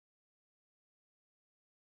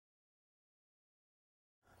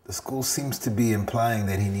The school seems to be implying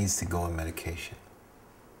that he needs to go on medication.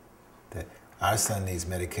 That our son needs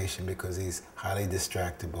medication because he's highly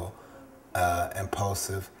distractible,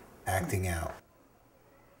 impulsive, acting out.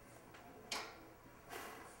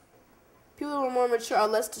 People who are more mature are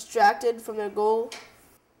less distracted from their goal.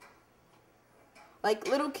 Like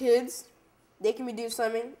little kids, they can be doing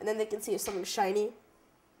something and then they can see something shiny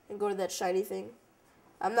and go to that shiny thing.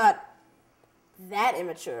 I'm not that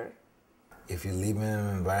immature. If you leave him in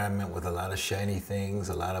an environment with a lot of shiny things,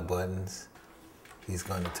 a lot of buttons, he's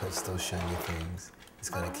going to touch those shiny things. He's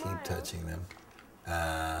going to keep touching them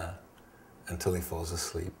until he falls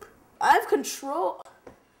asleep. I have control,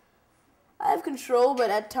 but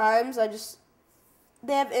at times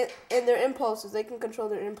they have in their impulses. They can control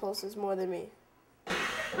their impulses more than me.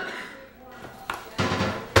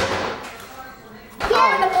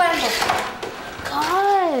 Here in the plan book.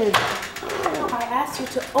 God! I asked you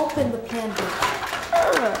to open the plan book.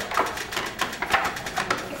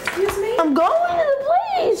 Excuse me? I'm going to the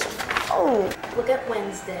place! Oh. Look at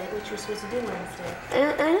Wednesday, what you're supposed to do Wednesday.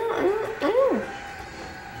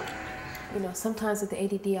 You know, sometimes with the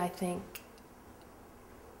ADD, I think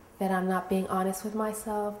that I'm not being honest with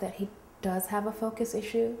myself, that he does have a focus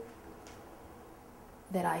issue,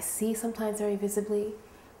 that I see sometimes very visibly,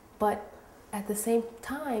 but at the same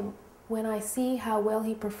time, when I see how well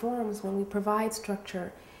he performs, when we provide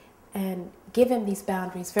structure and give him these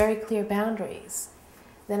boundaries, very clear boundaries,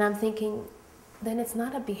 then I'm thinking, then it's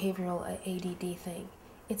not a behavioral ADD thing.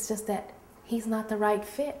 It's just that he's not the right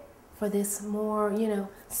fit for this more, you know,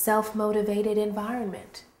 self-motivated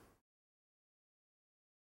environment.